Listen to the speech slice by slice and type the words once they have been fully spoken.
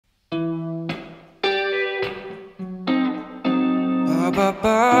ba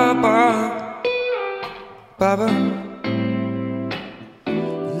ba ba ba ba.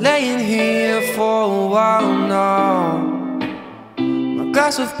 Laying here for a while now, my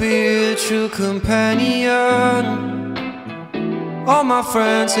glass of beer, true companion. All my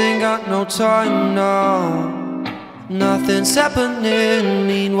friends ain't got no time now, nothing's happening.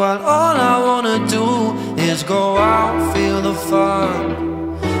 Meanwhile, all I wanna do is go out, feel the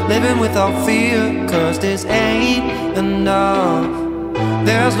fun, living without fear, cause this ain't enough.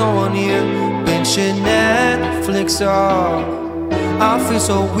 There's no one here, bingin Netflix off. I feel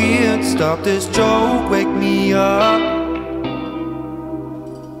so weird, stop this joke, wake me up.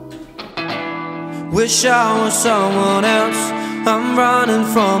 Wish I was someone else, I'm running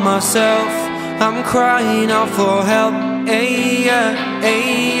from myself, I'm crying out for help, ay, yeah,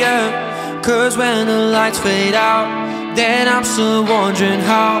 ay, yeah. Cause when the lights fade out, then I'm still wondering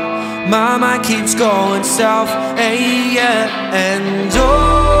how my mind keeps going south, ay, yeah. And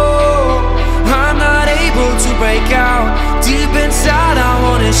oh, I'm not able to break out, deep inside I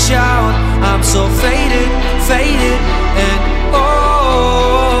wanna shout. I'm so faded, faded, and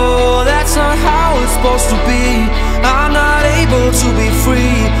oh, that's not how it's supposed to be. I'm not able to be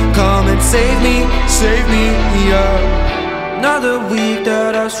free, come and save me, yeah. Another week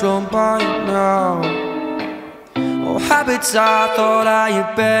that has flown by now, oh, habits I thought I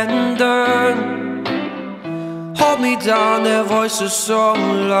abandoned hold me down, their voices so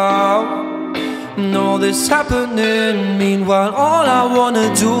loud. And all this happening, meanwhile all I wanna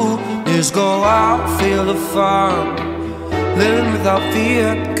do is go out, feel the fun, living without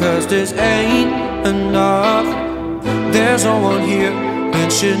fear, cause this ain't enough. There's no one here,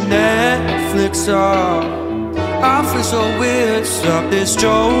 bingin Netflix off. I feel so weird, stop this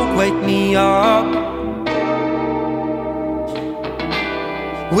joke, wake me up.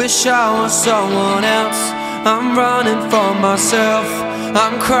 Wish I was someone else, I'm running from myself,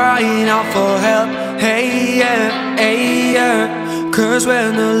 I'm crying out for help, hey yeah, hey yeah. Cause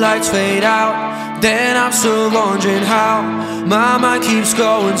when the lights fade out, then I'm still wondering how my mind keeps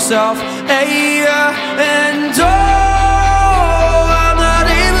going south, hey yeah. And oh, I'm not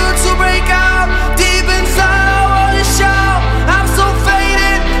able to break out, deep inside I wanna shout. I'm so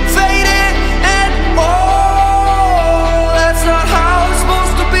faded, faded, and oh, that's not how it's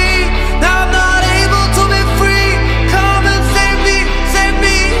supposed to be. Now I'm not able to be free, come and save me,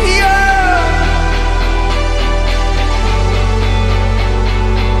 yeah.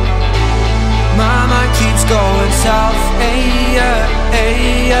 My mind keeps going south, ay yeah,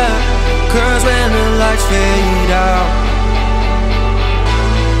 ay yeah. Cause when the lights fade out,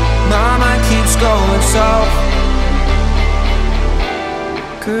 my mind keeps going south.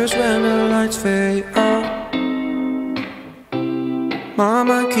 Cause when the lights fade out, my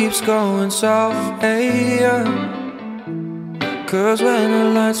mind keeps going south, hey yeah. Cause when the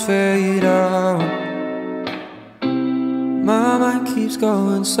lights fade out, my mind keeps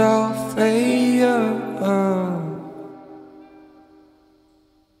going south, hey yeah.